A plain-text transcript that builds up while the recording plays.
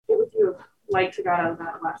like to got out of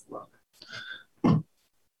that last look?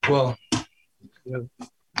 Well,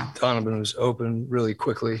 Donovan was open really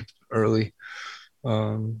quickly, early.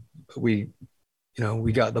 But we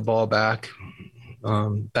got the ball back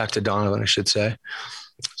to Donovan, I should say.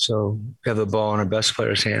 So we have the ball in our best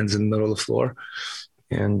player's hands in the middle of the floor.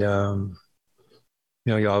 And,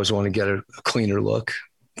 you always want to get a cleaner look.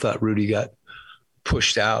 Thought Rudy got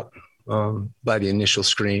pushed out by the initial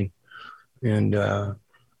screen. And,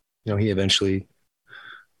 he eventually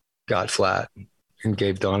got flat and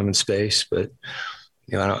gave Donovan space. But,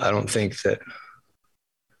 I don't think that,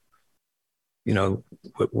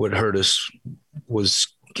 what hurt us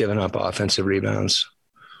was giving up offensive rebounds,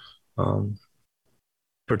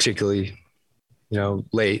 particularly,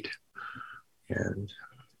 late. And,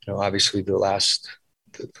 obviously the last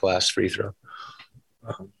free throw,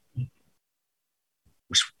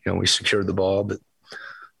 we secured the ball, but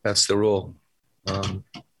that's the rule,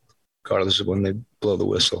 regardless of when they blow the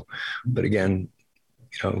whistle. But again,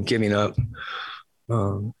 giving up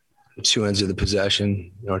two ends of the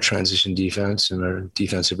possession, our transition defense and our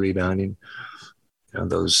defensive rebounding,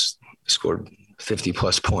 those scored 50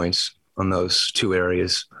 plus points on those two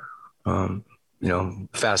areas.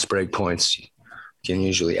 Fast break points can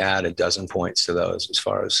usually add a dozen points to those as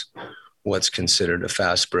far as what's considered a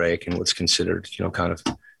fast break and what's considered, kind of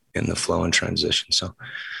in the flow and transition. So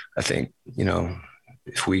I think,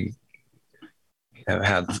 if we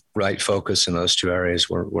have right focus in those two areas,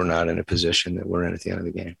 we're not in a position that we're in at the end of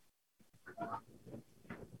the game.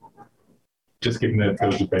 Just given that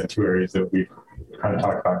those have been two areas that we've kind of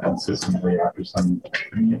talked about consistently after some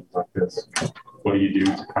games like this, what do you do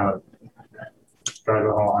to kind of drive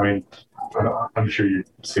it home? I mean, I'm sure you're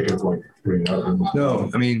sick of reading out.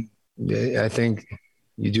 No, I mean, I think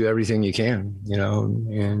you do everything you can,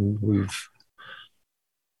 and we've,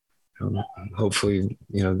 hopefully,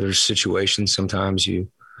 there's situations sometimes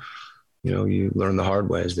you learn the hard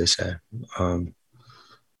way, as they say,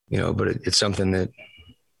 but it's something that,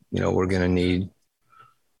 we're going to need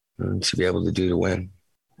to be able to do to win.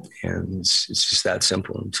 And it's just that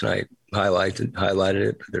simple. And tonight highlighted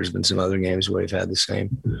it, but there's been some other games where we've had the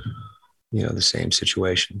same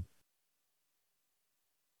situation.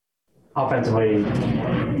 Offensively,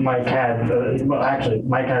 Mike had a good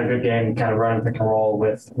game, kind of running pick and roll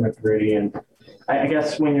with Rudy. And I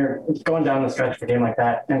guess when you're going down the stretch of a game like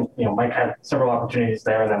that, and Mike had several opportunities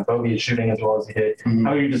there, and then Bogey is shooting as well as he did. Mm-hmm.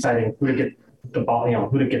 How are you deciding who to get the ball?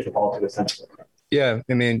 Who to get the ball to, essentially? Yeah,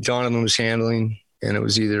 I mean, Donovan was handling, and it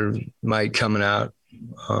was either Mike coming out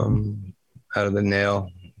of the nail,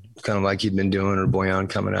 kind of like he'd been doing, or Bojan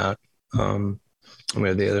coming out. We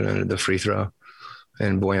had the other end of the free throw,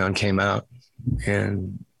 and Bojan came out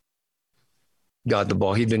and got the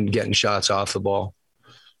ball. He'd been getting shots off the ball.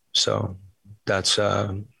 So that's,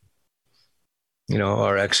 our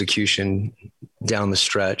execution down the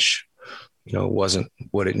stretch, wasn't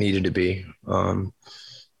what it needed to be,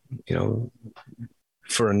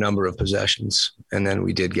 for a number of possessions. And then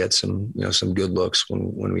we did get some good looks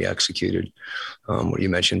when we executed. What you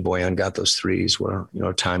mentioned, Bojan got those threes where,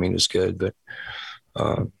 our timing was good. But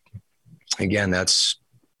again, that's,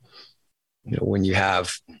 when you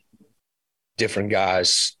have different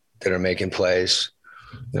guys that are making plays,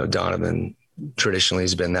 Donovan traditionally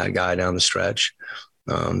has been that guy down the stretch.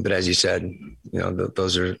 But as you said,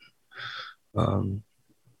 those are,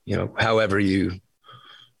 however you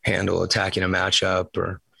handle attacking a matchup,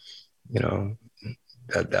 or,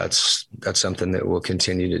 that's something that we'll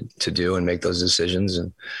continue to do and make those decisions.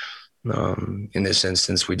 And in this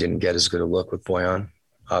instance, we didn't get as good a look with Bojan,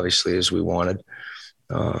 obviously, as we wanted.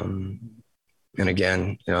 And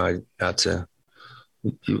again, you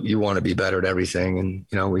want to be better at everything.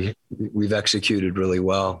 And, we've executed really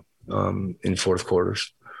well in fourth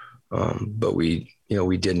quarters. But we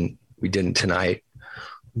didn't tonight.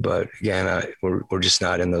 But again, we're just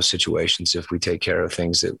not in those situations if we take care of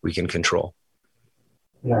things that we can control.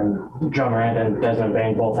 John Morant and Desmond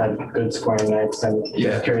Bane both had good scoring nights, and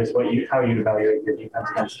just curious how you evaluate your defense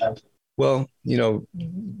against them. Well,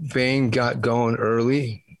 Bane got going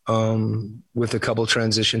early with a couple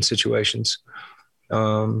transition situations. I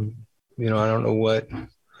don't know what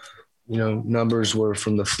numbers were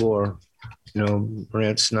from the floor.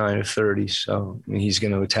 Morant's 9 of 30, so he's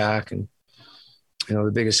going to attack. And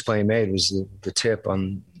the biggest play he made was the tip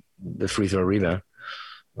on the free throw rebound.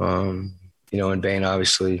 And Bane,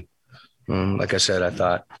 obviously, like I said, I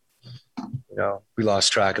thought, we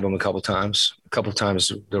lost track of him a couple times. A couple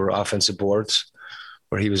times there were offensive boards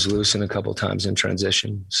where he was loose, and a couple times in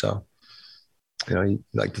transition. So, you'd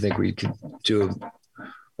like to think we could do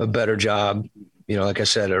a better job. Like I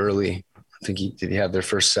said early, I think he had their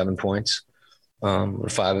first 7 points. We're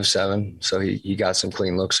 5 of 7. So he got some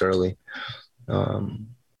clean looks early.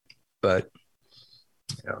 But,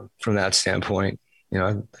 from that standpoint,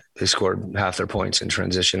 they scored half their points in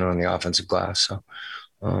transition on the offensive glass. So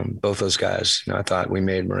both those guys, I thought we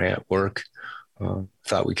made Morant work.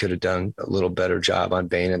 Thought we could have done a little better job on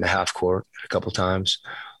Bane in the half court a couple times.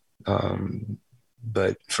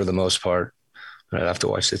 But for the most part, I'd have to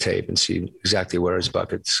watch the tape and see exactly where his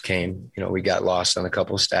buckets came. We got lost on a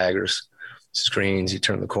couple of staggers, screens. He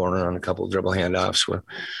turned the corner on a couple of dribble handoffs where,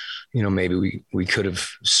 maybe we could have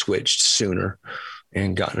switched sooner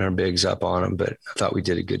and gotten our bigs up on him. But I thought we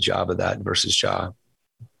did a good job of that versus Ja.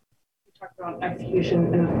 Talked about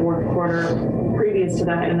execution in the fourth quarter previous to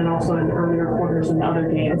that, and then also in earlier quarters in the other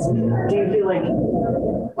games. Do you feel like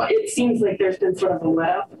it seems like there's been sort of a let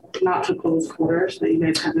up not to close quarters, that you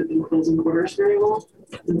guys haven't been closing quarters very well?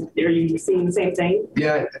 Are you seeing the same thing?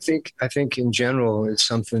 Yeah, I think in general it's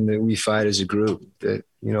something that we fight as a group. That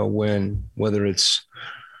whether it's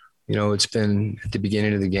it's been at the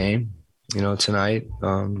beginning of the game, tonight,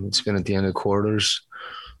 it's been at the end of quarters.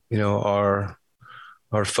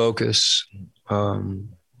 Our focus, on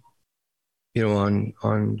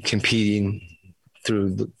competing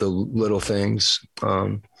through the little things,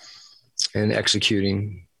 and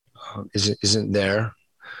executing, isn't there.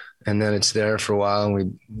 And then it's there for a while and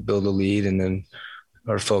we build a lead and then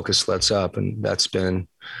our focus lets up. And that's been,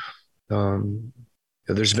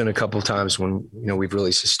 there's been a couple of times when, we've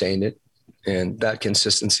really sustained it, and that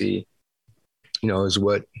consistency, is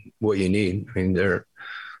what you need. I mean,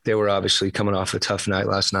 they were obviously coming off a tough night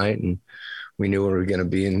last night, and we knew we were going to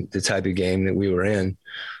be in the type of game that we were in.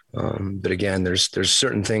 But again, there's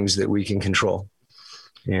certain things that we can control.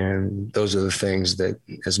 And those are the things that,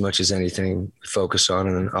 as much as anything, focus on.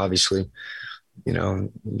 And obviously,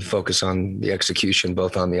 focus on the execution,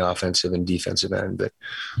 both on the offensive and defensive end. But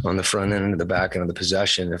on the front end and the back end of the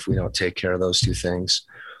possession, if we don't take care of those two things,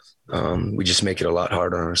 we just make it a lot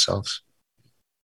harder on ourselves.